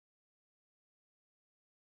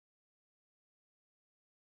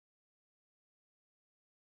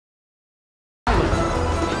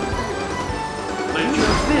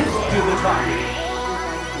I'm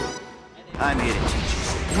here to teach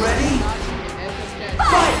you. Ready?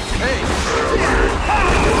 Fight! Hey!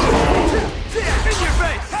 In your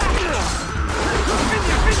face!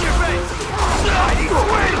 In your face! Mighty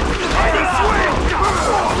swing! Mighty swing!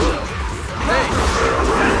 Hey!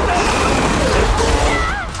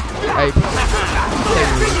 Hey.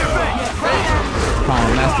 Calm,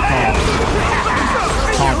 Master Calm.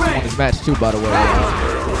 Calm won this match too, by the way.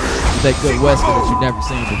 That good Wesker that you've never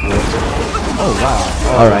seen before. Oh wow.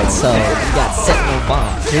 Alright, so we got Sentinel Bomb.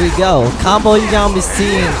 Here we go. Combo you're gonna be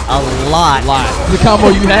seeing a lot. The combo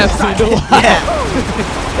you have seen a lot. Yeah.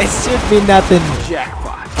 It should be nothing.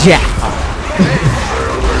 Jackpot. Jackpot.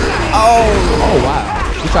 Oh wow.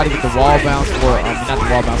 We try to get the wall bounce for not the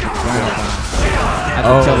wall bounce, but the ground bounce. At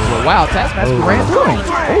the teleport. Wow, Taskmaster ran through him.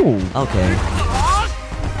 Oh. Okay.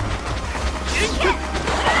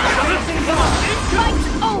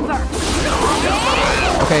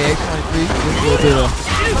 Okay, X23, just a little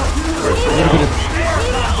bit of,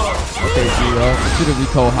 okay, Zero, should have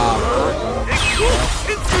recalled high.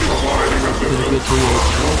 Should have good DH.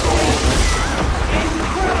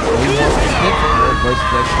 Versus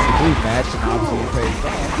X23 match, and obviously we paid.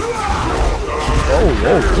 Oh,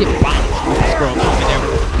 get bounced. This girl coming there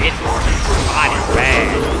with a bit body bag.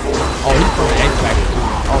 Oh, he's from the X Factor.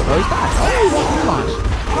 Oh, no, he's not. Oh, he's launched.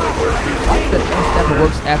 I think that stepper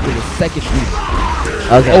works after the second beat.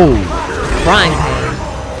 Okay. Oh, frying pan.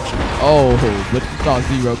 Oh, but you saw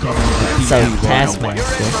Zero coming in. So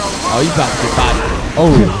Taskmaster. Oh, he's about to get body.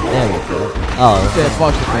 Oh, there we go. Oh. He said,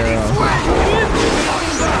 fuck it, man.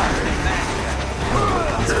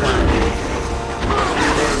 He's flying.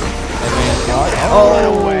 Advanced guard.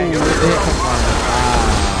 Oh, away.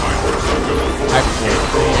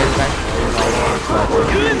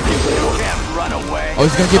 Run away. Oh,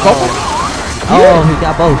 he's gonna get both. Oh, he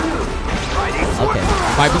got both. Okay.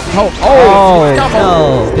 Might be some hope. Oh,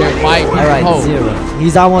 no. There might be some hope. Zero.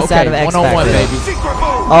 He's almost out of X Factor. One-on-one, baby.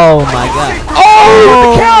 Oh my god.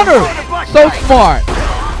 Oh, the counter! So smart.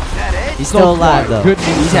 He's still alive though. Good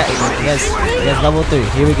news. He has level 3.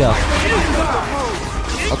 Here we go.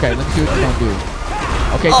 Okay, let's see what you're gonna do.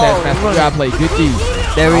 Okay, Taskmaster, you gotta play good D.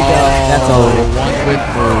 There we go. That's over. One whip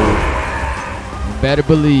move. You better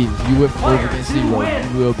believe if you whip move against Zero,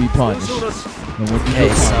 you will be punished. And when you get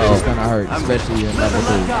punished, it's gonna hurt, especially in level 2.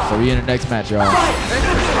 So we in the next match, y'all.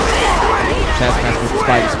 Taskmaster with the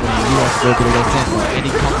spider screen. He wants to go get against Sentinel, and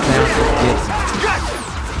he comes down and gets him.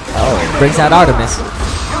 Oh, brings out Artemis.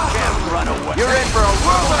 You're in for a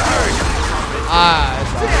world of hurt.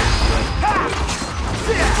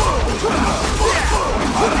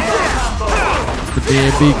 The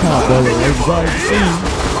B&B combo that everybody sees.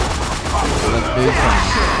 Let's be fun.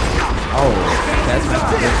 Oh,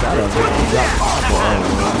 Taskmaster gets out of it. He got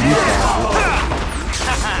combo. You saw it.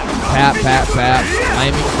 Pat.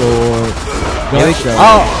 Flaming sword. Gunshot.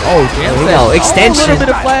 Oh, Jam said. Extension. A little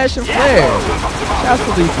bit of flash and flare. Shouts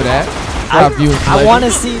to Lee for that. I want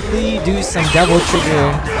to see Lee do some double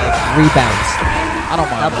trigger rebounds. I don't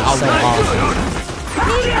mind. That was so awesome.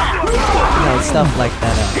 You know, stuff like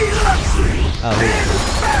that.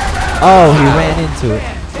 Oh, he ran into it.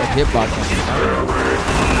 Hitbox.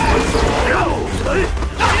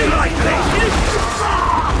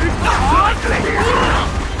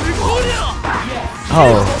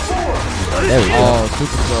 Oh, there we go. Oh,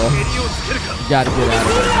 super slow. You gotta get out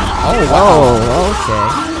of it. Oh, wow. Oh, okay.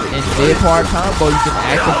 In mid-part combo, you can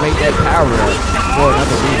activate that power up for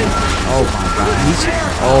another reading. Oh my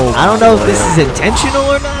god. I don't know if this is intentional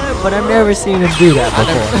or not, but I've never seen him do that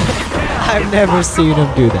before. I've never seen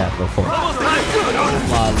him do that before.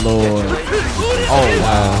 My lord. Oh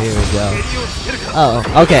wow, here we go. Oh,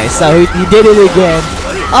 okay, so he did it again.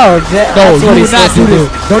 Oh, that's what he's supposed to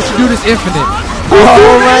do. Don't you do this infinite.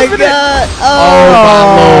 Oh my god. Oh my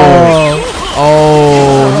lord.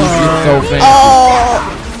 Oh, he's getting so fancy.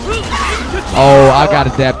 Oh, I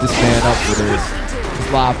gotta dap this man up for this.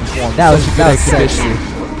 His live performance. That was sexy.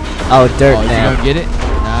 Oh, dirt now. You gonna get it?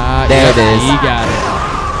 Nah, there it is. He got it.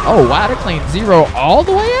 Oh wow, they're clean Zero all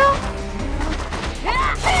the way out?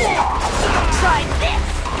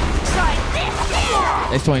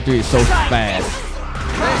 X23 is so fast.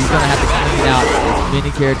 He's gonna have to clean out as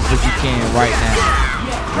many characters as you can right now.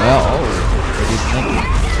 Well, it is thinking.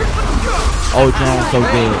 Oh, Drone's so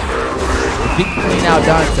good. If he can clean out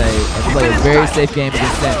Dante and play a very safe game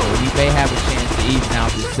against Sentinel, he may have a chance to even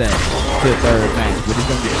out this set to the third match, but he's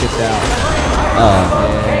gonna get shipped out.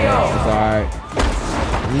 Yeah, it's alright.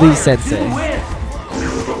 Lee Sensei.